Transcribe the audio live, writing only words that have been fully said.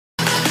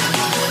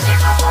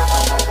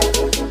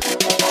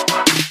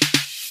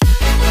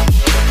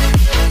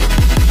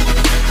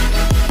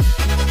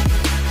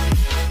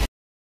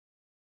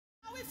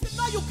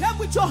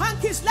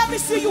Let me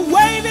see you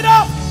wave it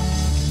up.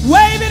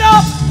 Wave it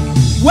up.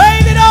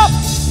 Wave it up.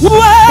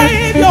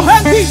 Wave your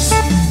hankies.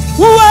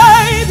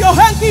 Wave your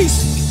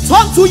hankies.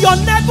 Turn to your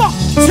neighbor.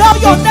 Tell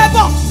your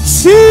neighbor,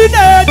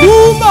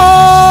 Chinedumo.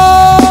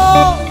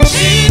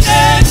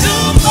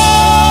 Chinedumo.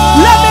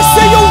 Let me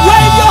see you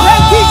wave your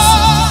hankies.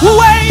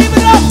 Wave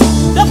it up.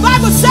 The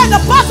Bible said the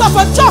path of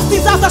a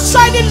justice as a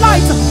shining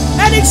light,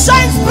 and it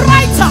shines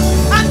brighter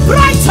and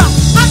brighter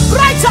and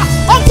brighter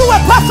unto a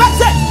perfect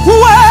day.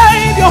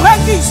 Wave your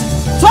hankies.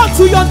 Turn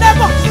to your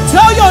neighbor.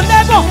 Tell your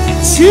neighbor,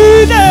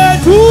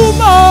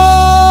 Chinedumo.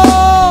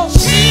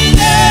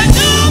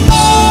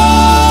 Chinedumo.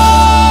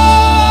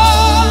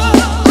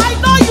 I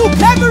know you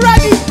came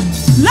ready.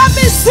 Let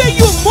me see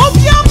you move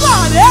your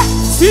body.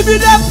 See me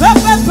there,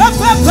 pepe,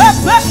 pepe,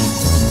 pepe.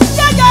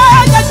 Yeah,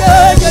 yeah, yeah,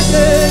 yeah,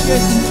 yeah,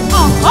 yeah.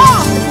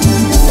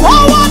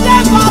 Forward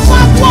ever,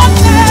 backward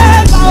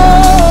never.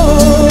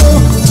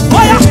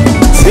 Oh yeah,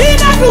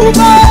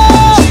 Chinedumo.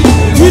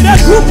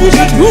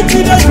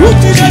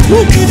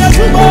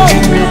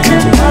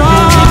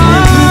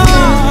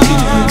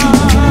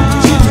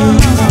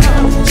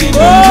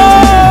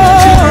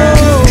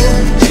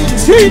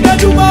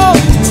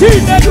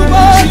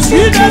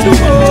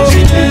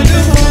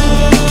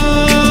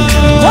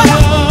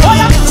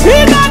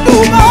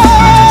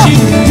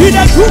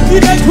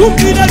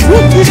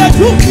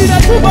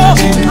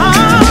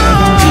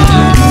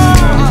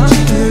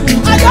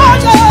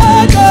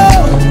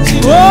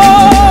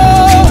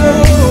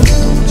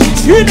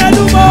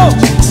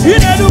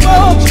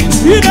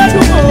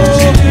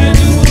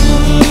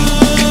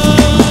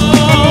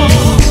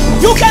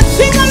 You can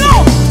sing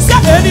along.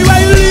 Say,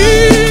 anywhere you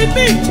lead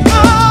me,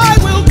 I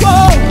will go.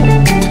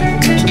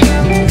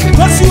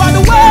 Cause you are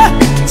the way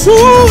to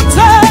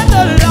turn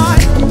the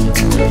light.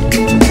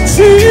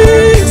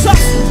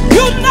 Jesus,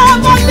 you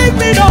never leave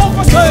me nor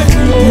forsake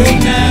me. You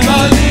never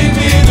leave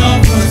me nor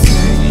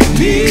forsake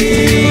me.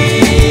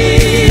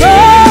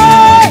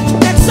 Hey,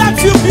 except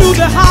you build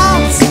the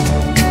house,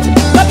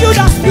 the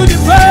builders build the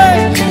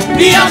faith.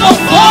 Me, I go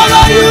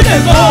follow you, they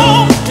go.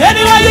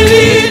 Anywhere you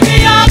lead me,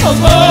 I go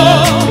go.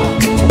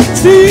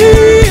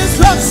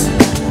 Jesus,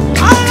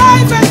 our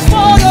life is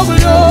for your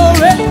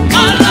glory.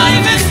 Our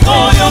life is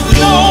for your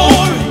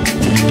glory.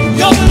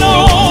 Your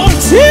glory.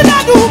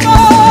 Chinedumo.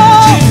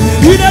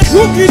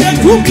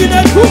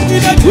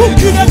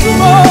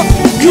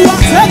 You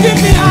are taking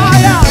me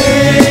higher.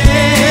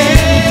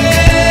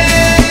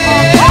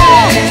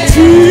 Oh,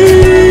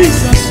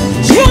 Jesus,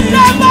 you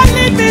never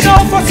leave me nor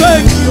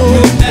forsake me.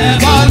 You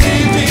never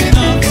leave me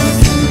nor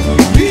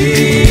forsake me.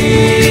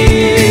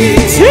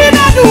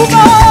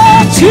 Chinedumo,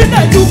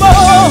 Chinedumo,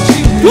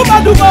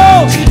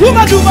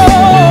 Dumo,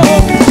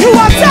 you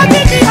are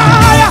taking me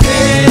higher.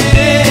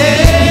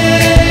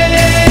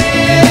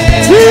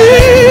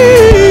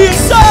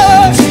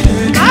 Jesus,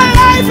 my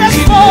life is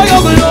for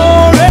your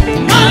glory.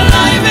 My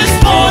life is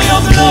for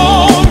your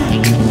glory.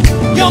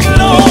 Your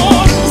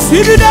glory.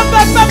 See me them,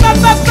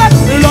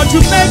 Lord,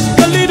 you make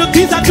the little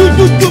things that do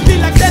me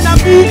like then I'm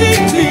big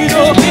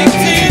Tino.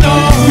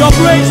 Your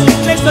grace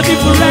makes the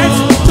difference.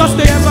 Just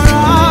they ever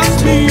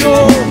ask me,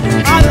 oh,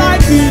 I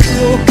like it,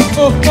 oh,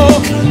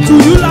 do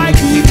you like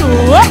it,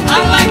 oh? I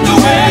like the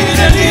way you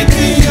lead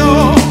me,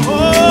 oh.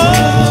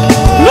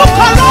 Look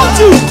around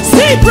you,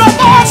 see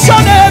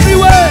promotion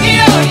everywhere,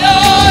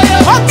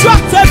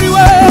 contract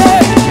everywhere,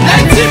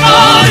 empty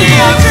money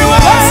everywhere.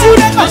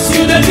 Cause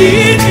you the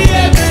lead me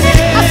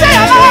everywhere. I say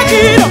I like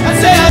it, oh. I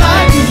say I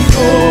like it,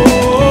 oh.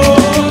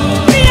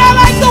 Me, I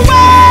like the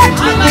way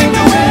you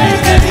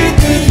lead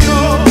me,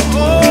 oh.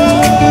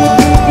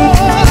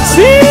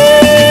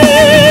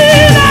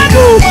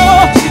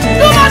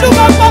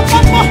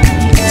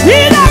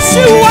 Jesus,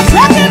 you are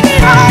taking me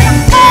higher.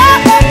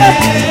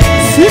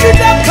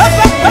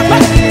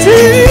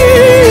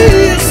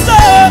 Jesus,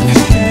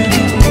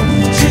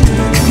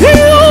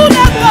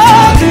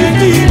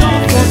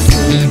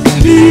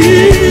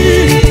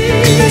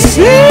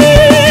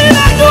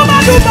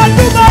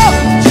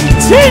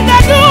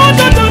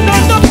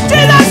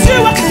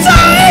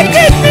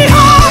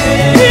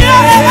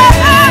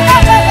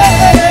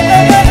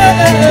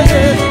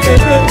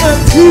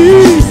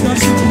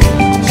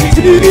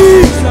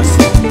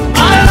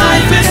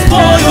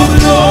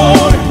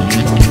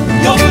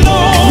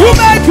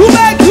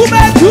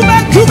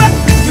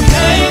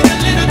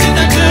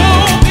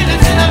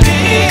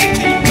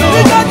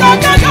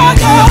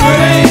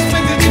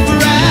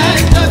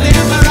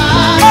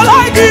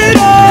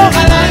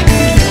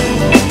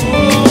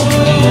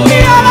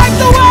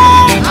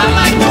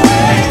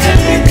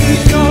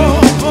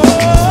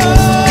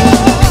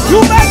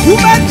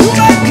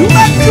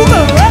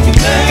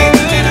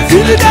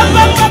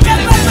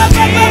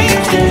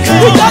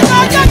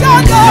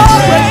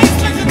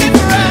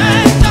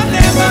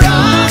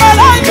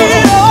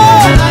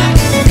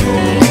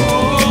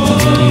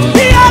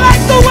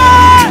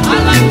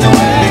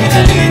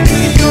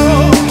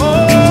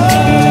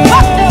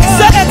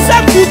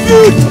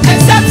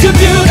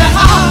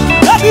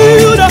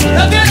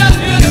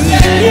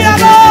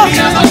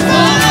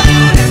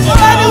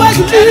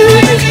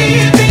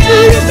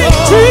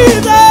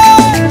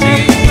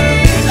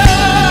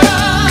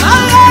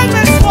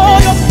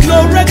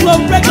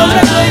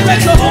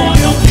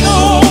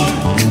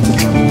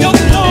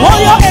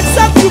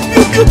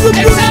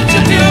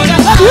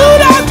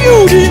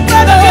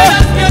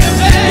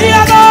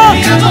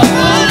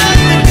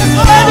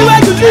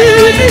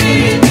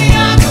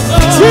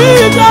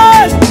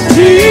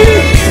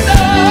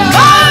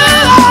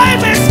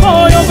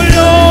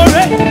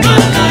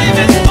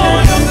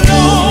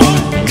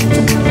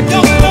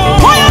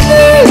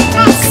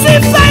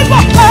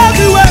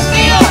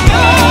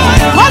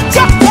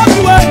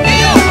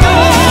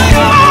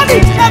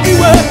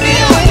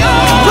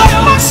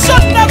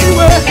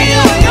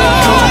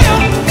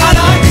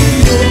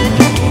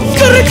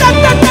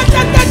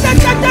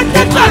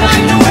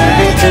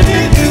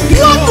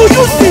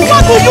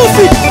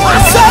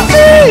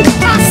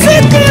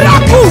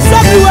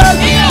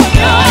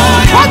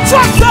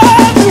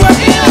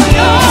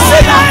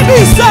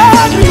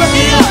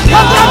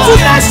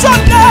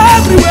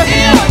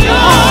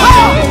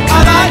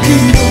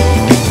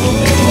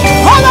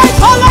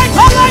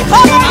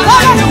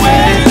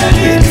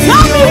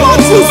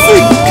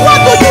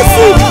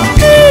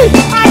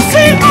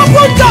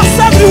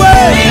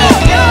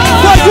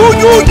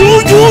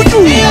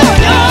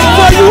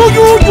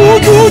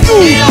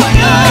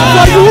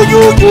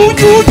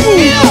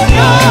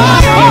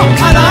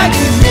 I like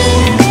it.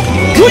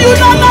 Do you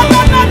know? I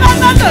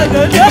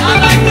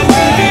like the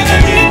way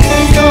that you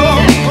do.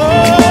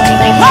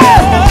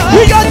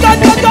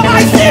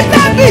 I see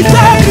babies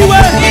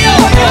everywhere.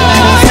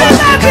 See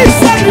babies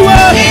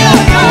everywhere.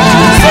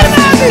 See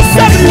babies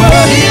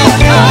everywhere.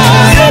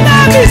 See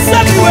babies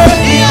everywhere.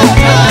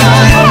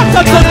 I like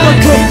the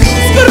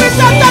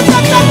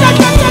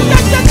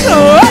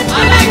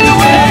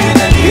way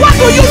that you do. What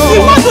do you see?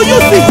 What do you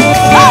see?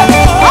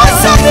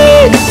 Answer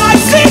me. I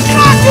see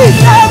crackies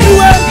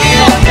everywhere.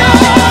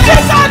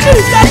 See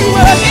crackies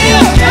everywhere.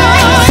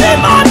 See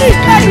money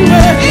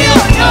everywhere.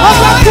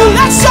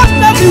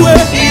 Congratulations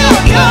everywhere.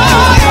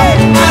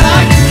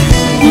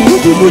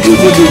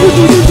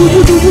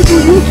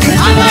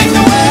 I like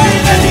the way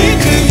that he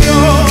can go.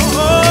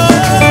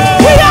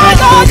 We are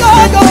go.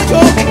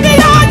 We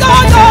are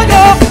go.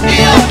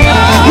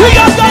 We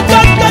got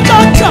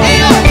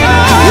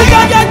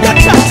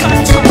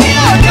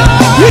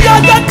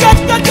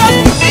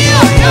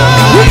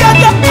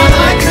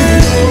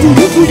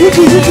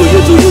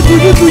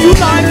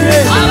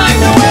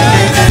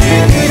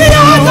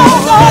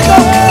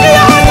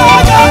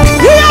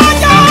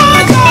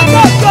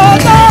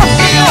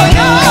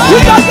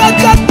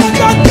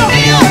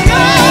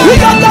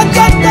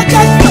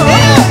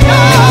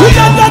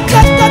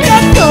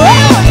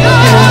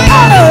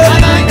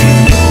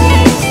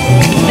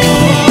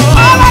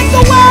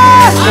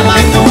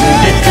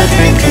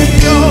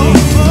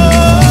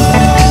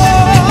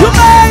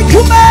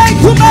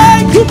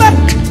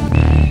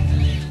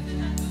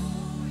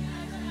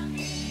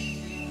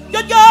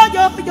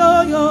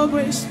your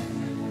grace.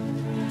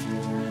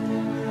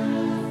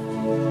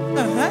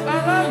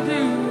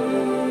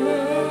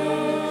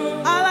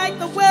 I like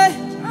the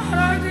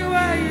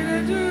way you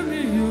do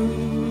me.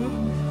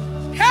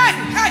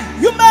 Hey,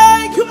 you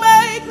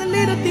make the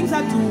little things I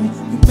do.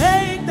 You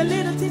make the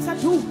little things I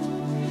do.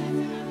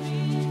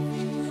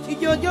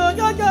 Your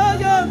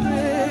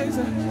grace.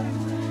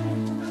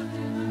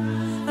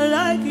 I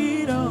like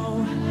it all.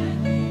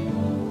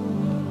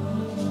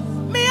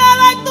 Me, I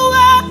like the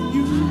way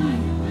you.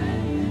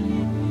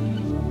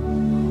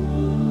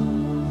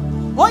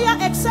 Oh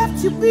yeah, except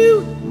you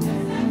build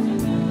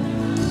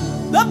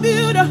the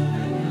builder.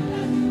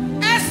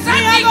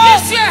 Except he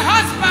gives you a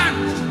husband,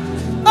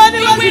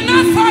 you will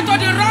not fall to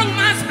the wrong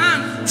man's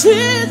hand.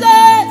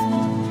 Jesus.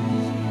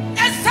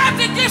 Except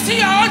he gives you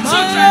your own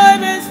children. My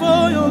life is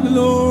for your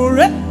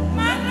glory.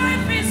 My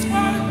life is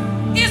for,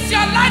 it's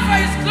your life for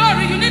his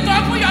glory. You need to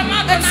open your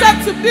mouth.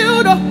 Except the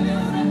builder.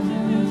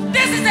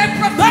 This is a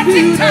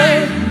prophetic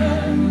time.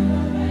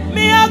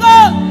 Me, I go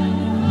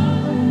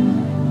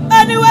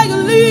anywhere you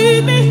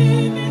lead me.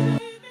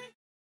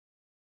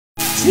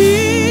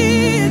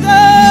 Jesus,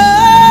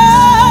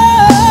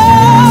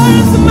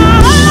 my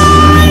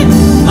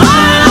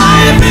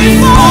life is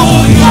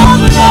for your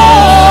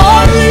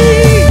glory.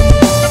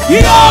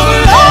 Your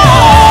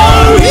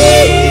glory.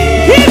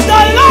 Give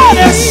the Lord a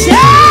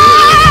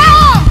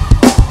shout.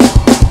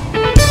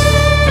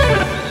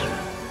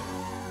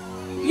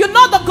 You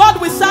know the God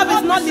we serve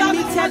is not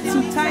limited to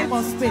time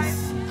or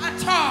space.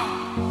 At all.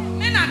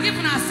 Men are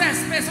given access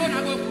space when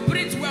I go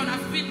breathe well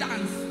and feed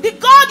dance. The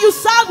God you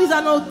serve is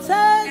an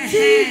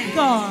authentic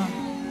God.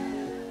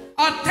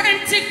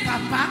 Authentic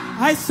Papa.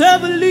 I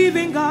serve a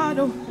living God.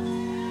 Oh,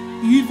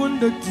 even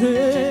the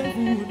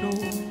devil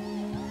knows.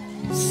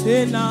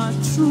 Say not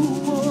true.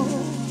 Oh.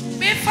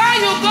 Before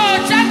you go,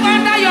 check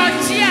under your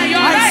chair.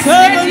 Your rice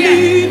serve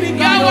there.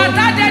 Your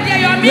water there.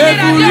 Your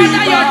mineral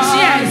under your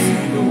chairs.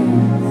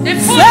 The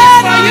food is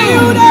for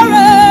you.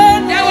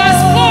 There was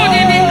food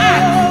in the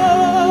ark.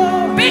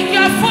 Pick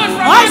your food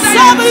from under your chair. I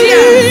serve a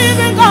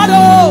living God.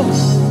 Oh.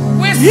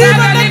 We serve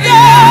a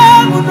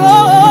living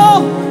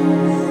God.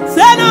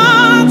 Say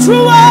not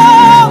true.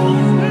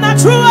 Not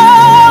true.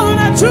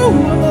 Not true.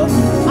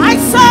 I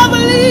serve a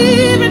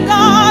living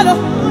God.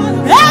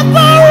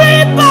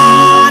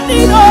 Everybody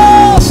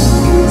knows.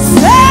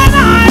 Say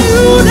not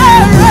you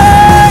there.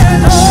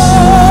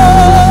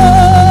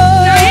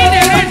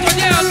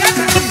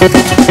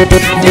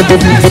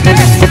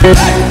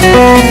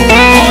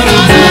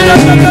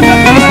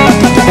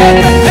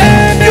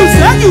 You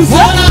say.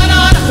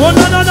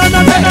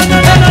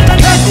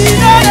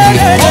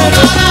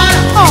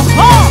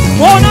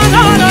 Oh no.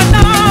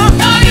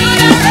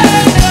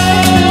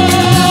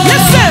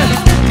 Listen,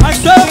 I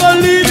serve a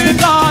living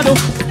God.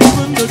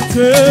 Even the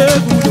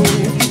devil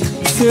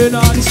knows. Say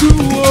not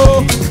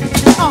true.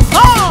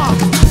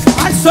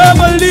 I serve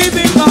a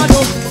living God.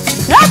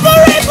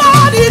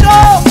 Everybody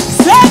knows.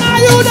 Say now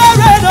you there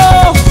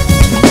know.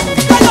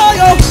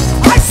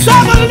 I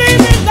serve a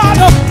living God.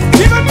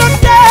 Even the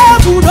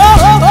devil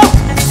knows.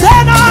 Say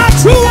not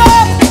true.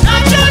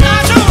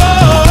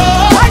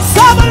 I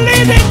serve a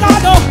living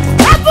God.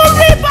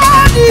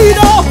 Everybody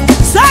knows.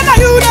 Say now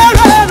you there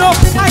know.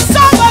 I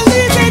serve a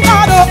living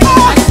God.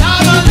 I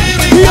serve a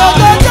living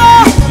God.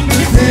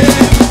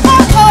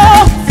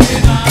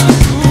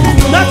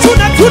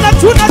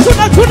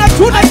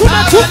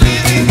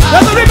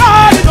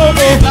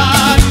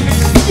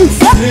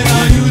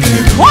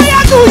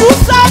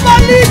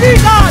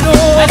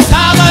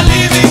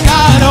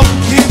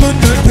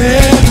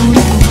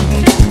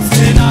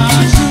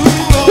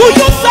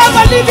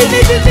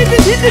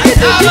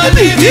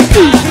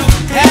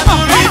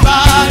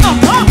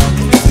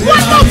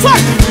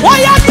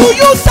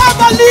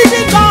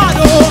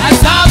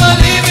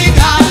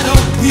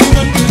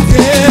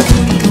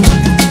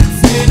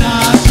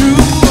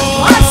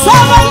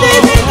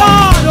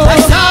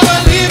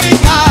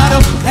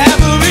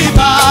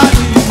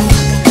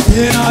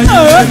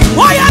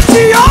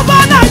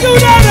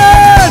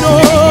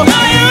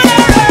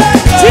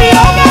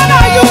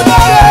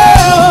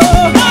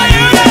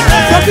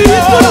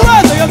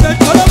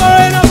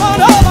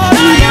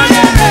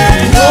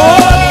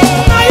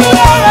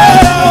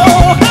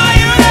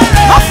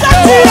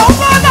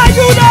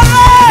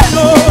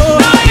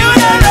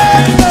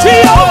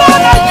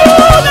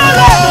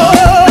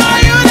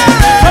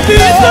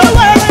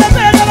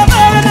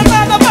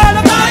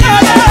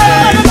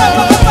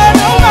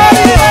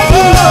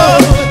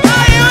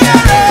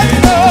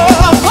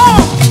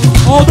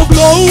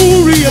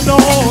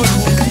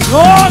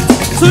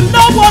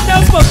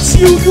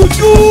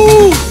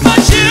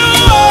 But you,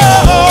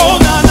 oh,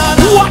 na, na,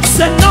 na.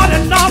 What's it not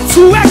enough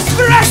to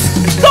express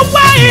the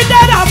way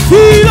that I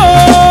feel?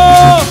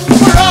 Oh,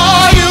 for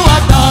all you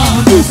have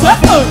done. You said,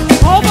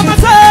 all for my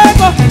sake.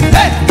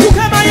 Hey, you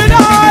came and you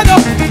died.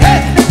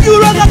 Hey, you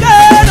rose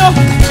again.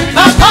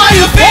 That's how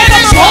you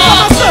finish.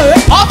 All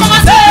for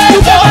my sake.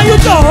 You came and you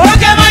died. You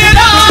came and you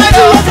died.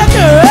 You rose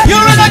again. You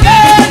rose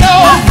again.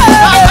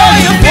 That's how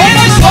you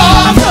finish.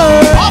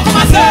 All for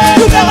my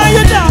sake. You came and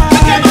you died. You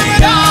came and you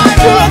died.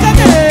 You rose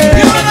again.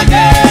 You rose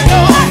again.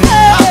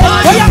 That's how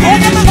you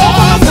finish.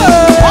 All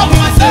for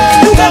my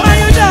sake. You came and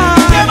you died.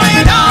 You came and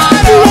you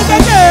died. You rose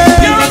again.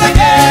 You rose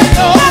again.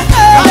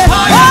 That's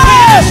how you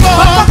finish.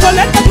 Papa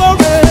collect the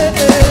glory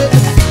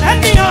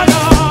and the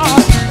honor.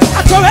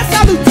 I throw a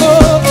salute.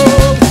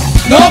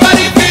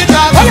 Nobody feels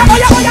that. Oh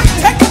yeah,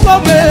 take the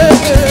glory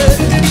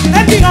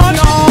and the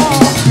honor.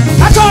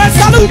 I throw a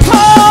salute.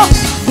 Oh,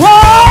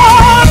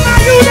 now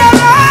you the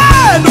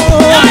reign.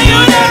 Now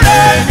you the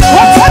reign.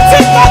 What's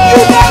happening? Now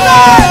you the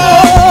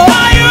reign.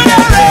 Now you the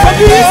reign. From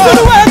the east to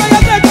the west, I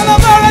take the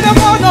love and the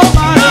fun of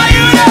mine. Now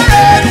you the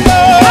reign.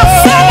 I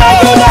said now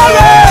you the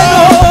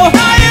reign.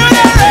 Now you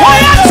the reign.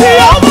 Why I see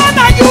over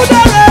now you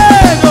the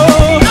reign.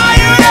 Now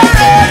you the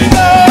reign.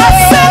 I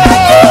said now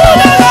you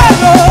the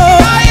reign.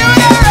 Now you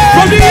the reign.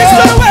 From the east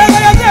to the west,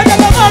 I take the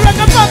love and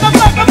the fun of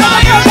mine. Now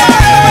you the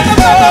reign.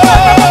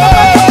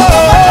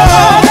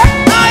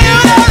 Now you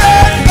the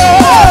reign.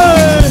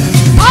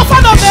 Alpha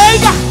and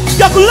Omega,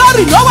 your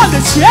glory, no one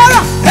is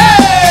sharer.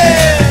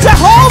 Hey,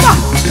 Jehovah,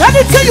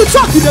 anything you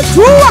talk to the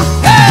true.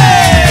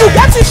 Hey, you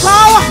get the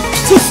power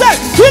to say,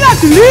 be like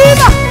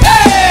believer.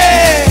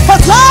 Hey,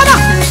 Hosanna,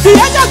 the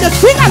angel they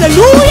sing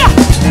hallelujah.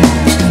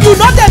 You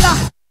know they lie.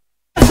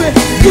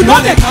 You know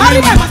they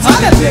carry my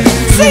mentality.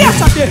 See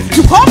yesterday,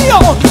 you call me your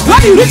own.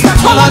 When you reach my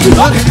color, you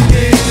know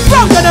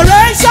from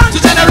generation to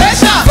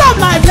generation, from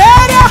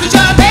Liberia to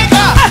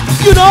Jamaica.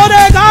 You know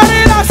they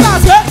carry us.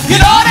 You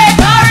know they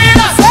carry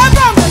us. From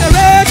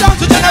generation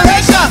to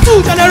generation,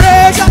 to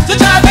generation to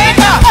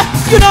Jamaica.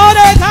 You know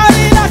they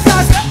carry us.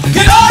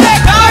 You know they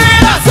carry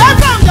us. From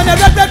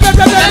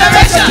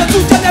generation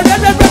to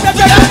generation to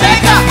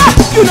Jamaica.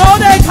 You know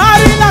they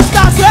carry us.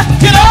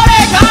 You know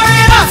they carry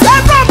us.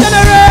 From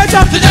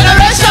generation to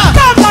generation,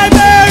 from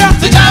Liberia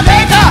to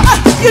Jamaica.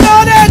 You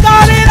know they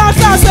carry us.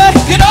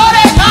 You know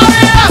they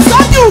carry us. So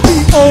you be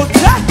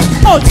hotel,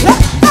 hotel,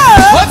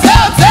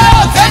 hotel,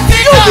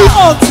 you be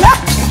hotel,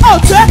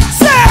 hotel,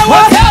 say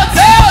what?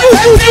 Hotel, you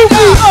be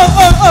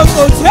hotel,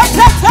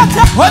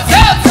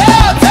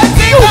 you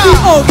be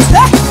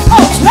hotel,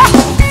 hotel.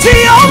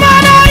 Jehovah,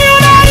 now you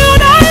the reign.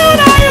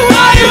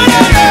 Now you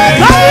the reign.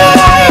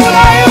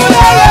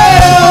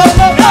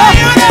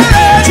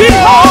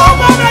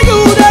 Jehovah, now you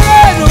the reign. Now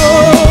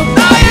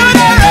you the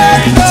reign.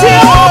 Jehovah, now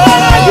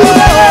you the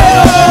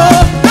reign.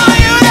 Now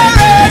you the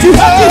reign.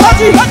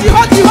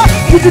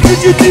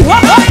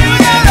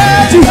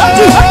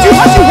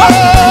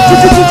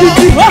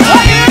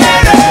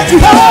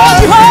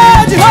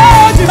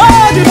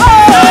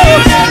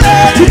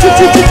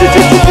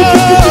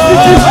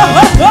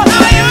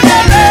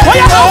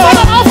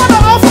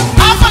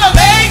 Alpha and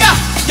Omega,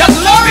 your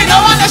glory, no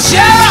one to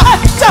share.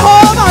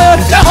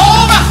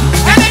 Jehovah,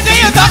 anything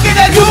you're talking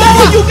to do,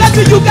 you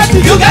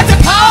get the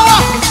power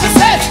to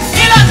say,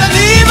 heal and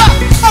deliver.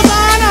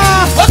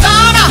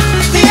 Hosanna,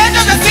 the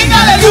angels that sing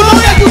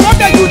hallelujah. You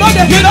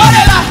know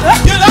they lie.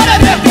 You know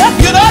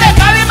they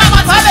carry my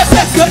mentality.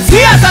 See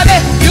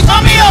yesterday, you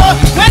come here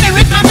when they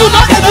reach my you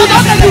know they lie.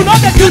 You know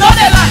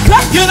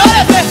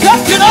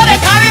they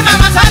carry my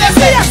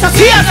mentality.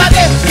 See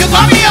yesterday, you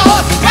come here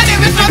when they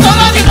reach my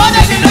you know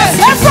they delay.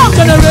 From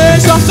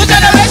generation to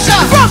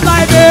generation, from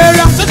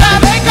Liberia to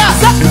Jamaica.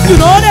 You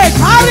know they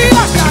carry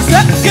us.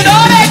 You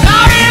know they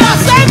carry us.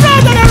 From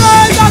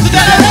generation to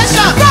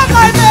generation, from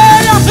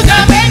Liberia to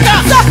Jamaica.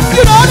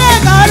 You know they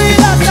carry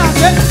us.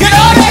 You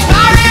know they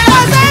carry us.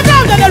 From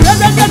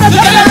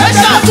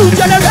generation to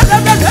generation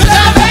to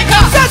Jamaica.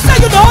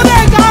 You know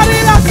they carry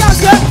us. You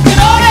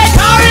know they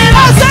carry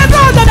us.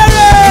 From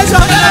generation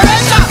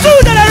to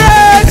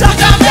generation to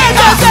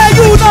Jamaica.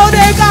 You know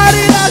they carry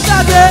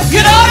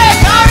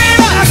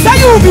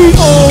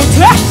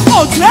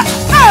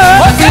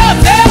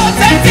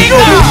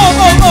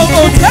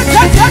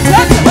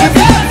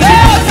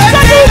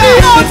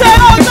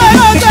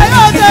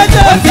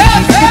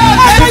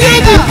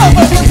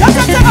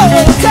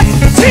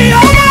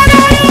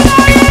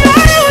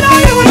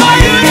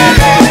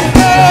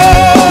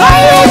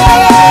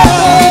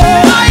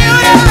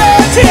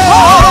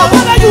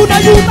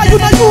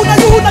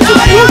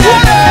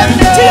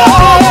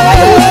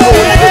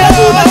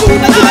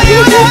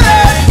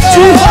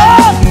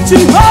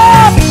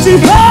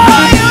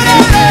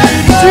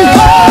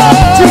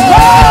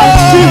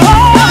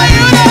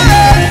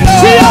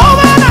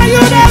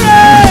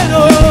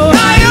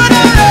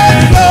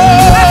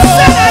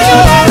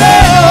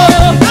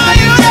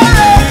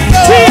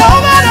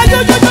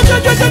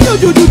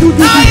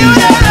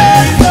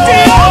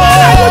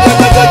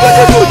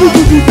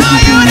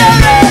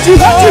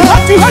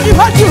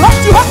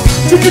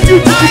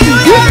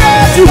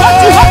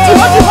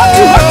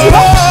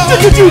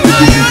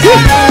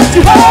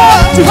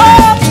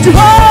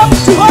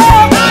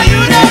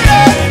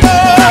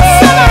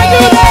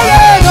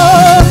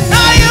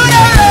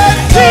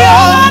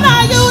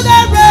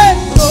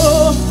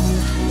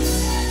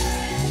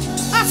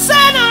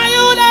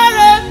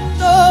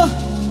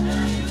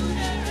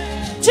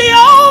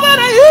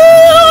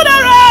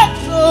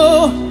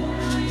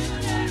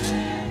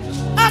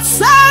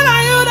said,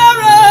 are you the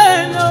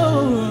rain?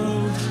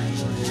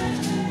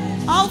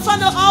 Alpha,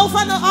 no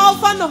Alpha, no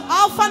Alpha, no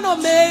Alpha, no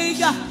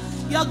Omega.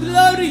 Your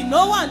glory,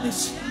 no one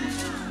is.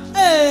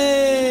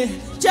 Hey,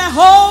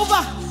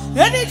 Jehovah,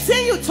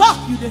 anything you talk,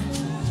 you do.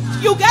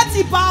 You get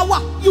the power.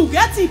 You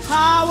get the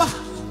power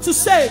to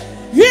say,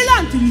 heal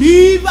and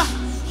deliver.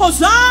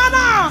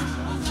 Hosanna.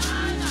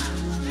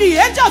 The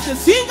angels they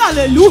sing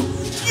hallelujah.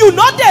 You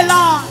know they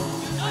lie.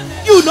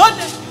 You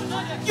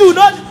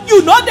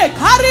know they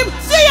carry.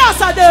 See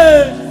us at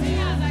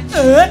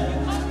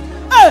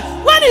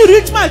when he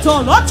reach my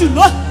turn, what you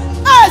know?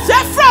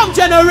 Say from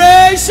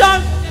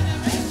generation,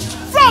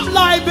 from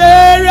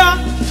Liberia.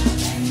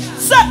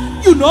 Say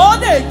you know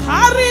they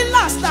carry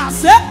last. I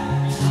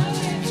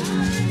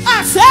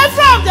say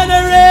from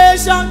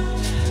generation,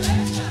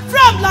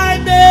 from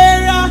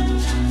Liberia.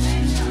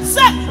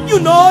 Say you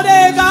know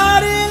they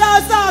carry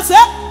last.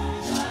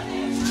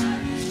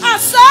 I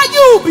say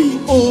you be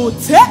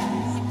ote.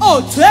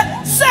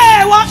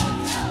 Say what?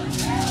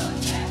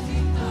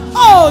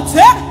 Ote.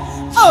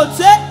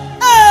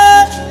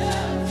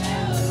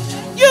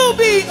 You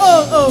be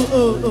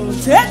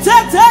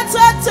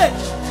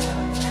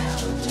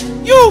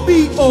you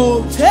be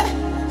ote.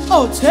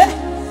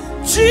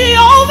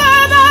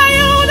 Jehovah, now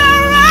you the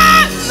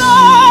rest.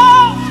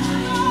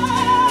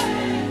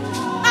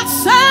 I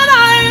said,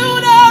 are you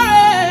the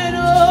rest?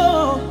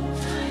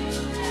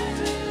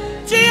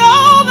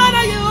 Jehovah,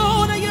 now you.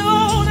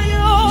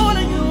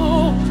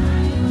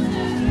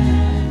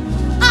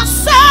 I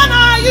said,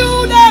 are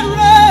you the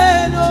rest?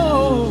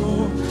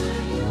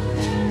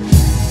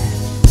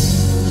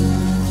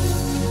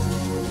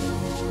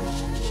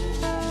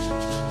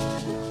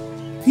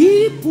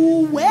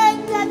 People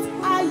when that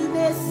I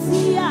may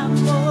see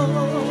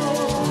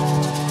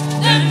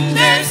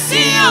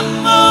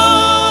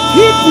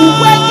people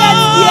when get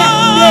here,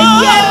 they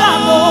hear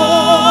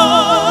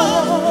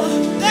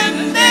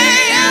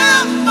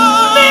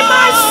me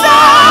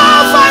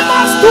myself, I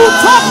must do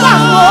talk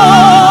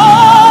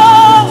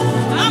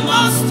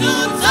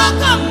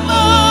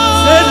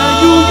Say that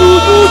you.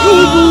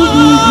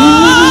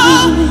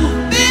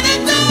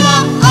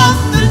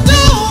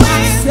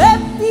 Say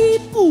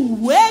people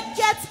when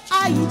get I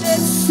may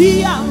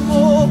see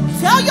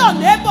tell your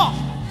neighbor.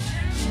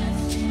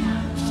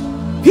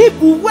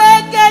 People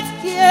will get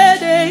here,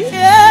 they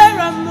hear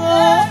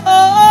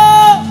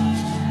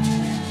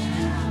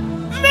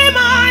me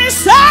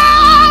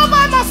myself,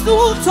 I must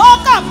do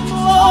talk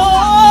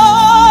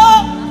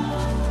more.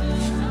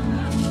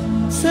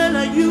 Say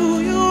like you.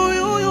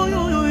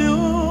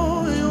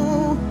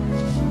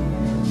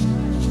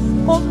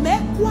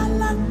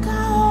 Omekwalanka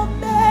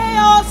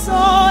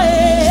omeyoso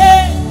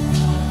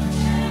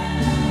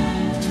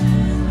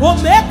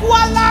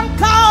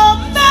Omekwalanka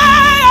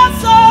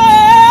omeyoso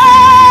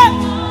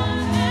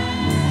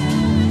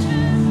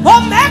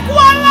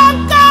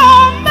Omekwalanka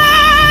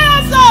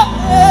omeyoso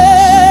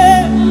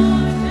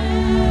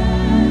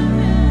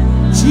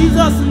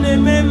Jesus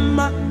name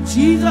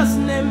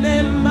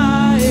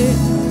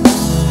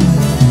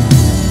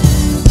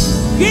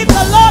Give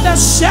the Lord a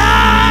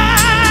shout.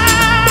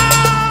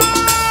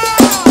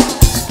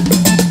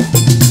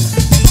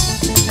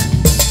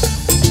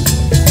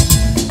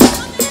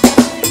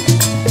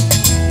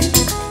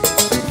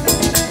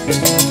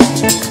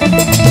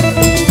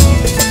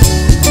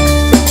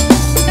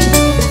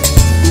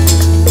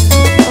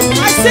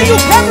 I see you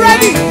come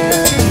ready.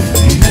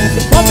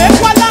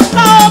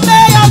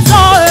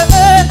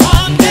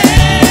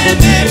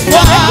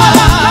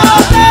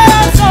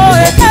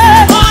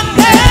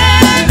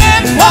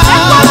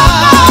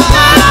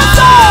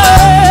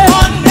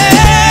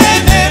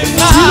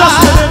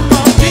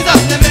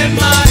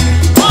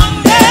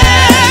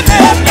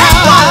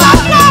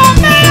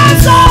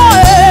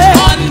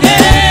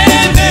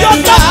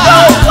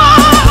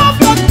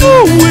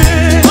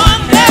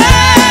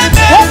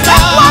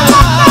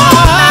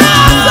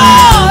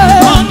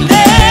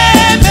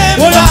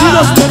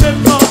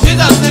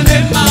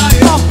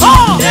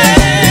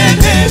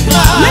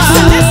 Listen.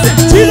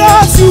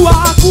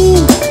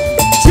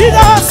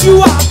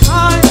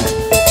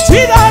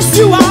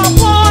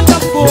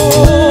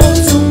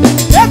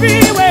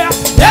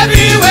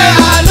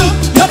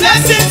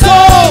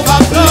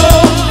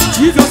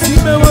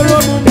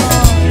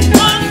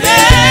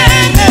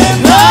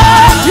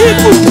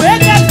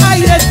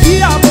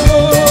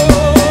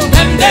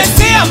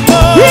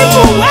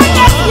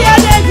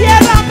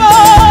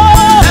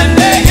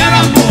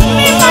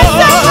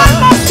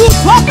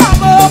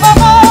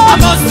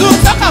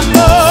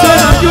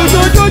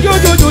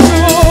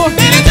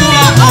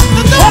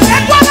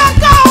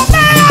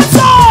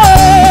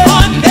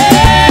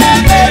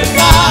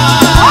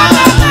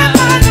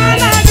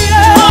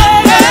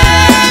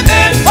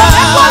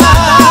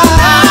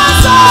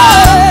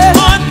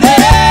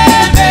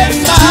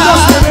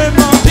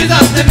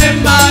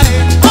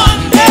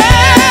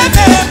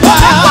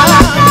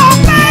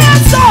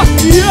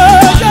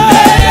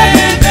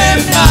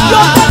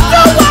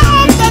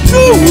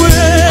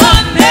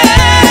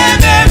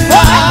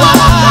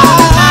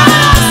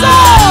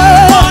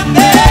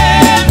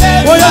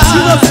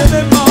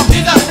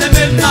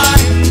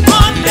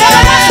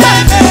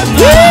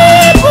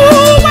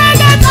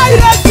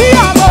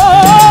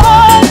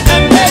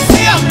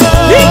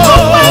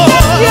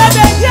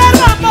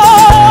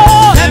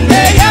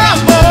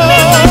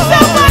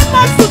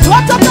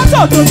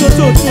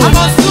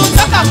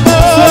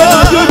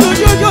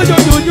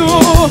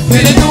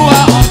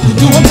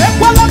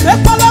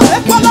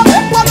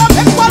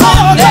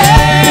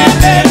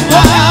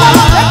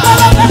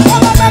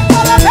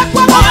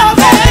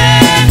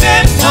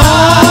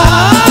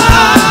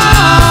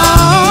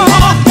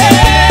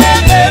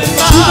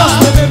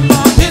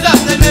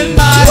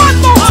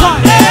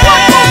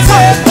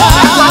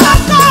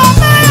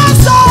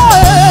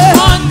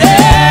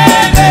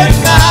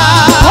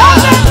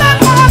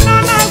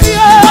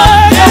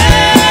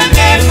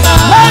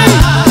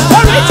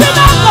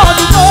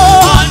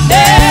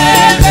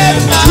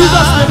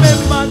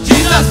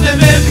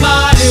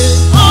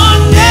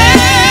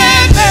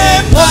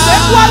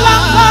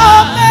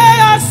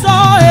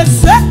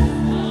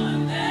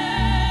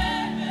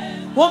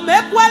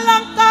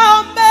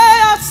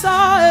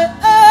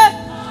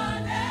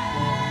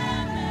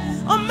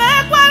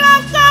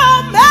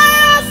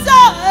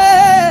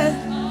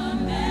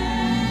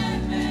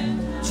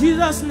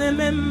 Jesus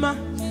name.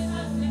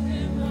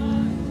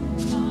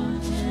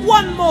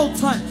 One more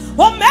time.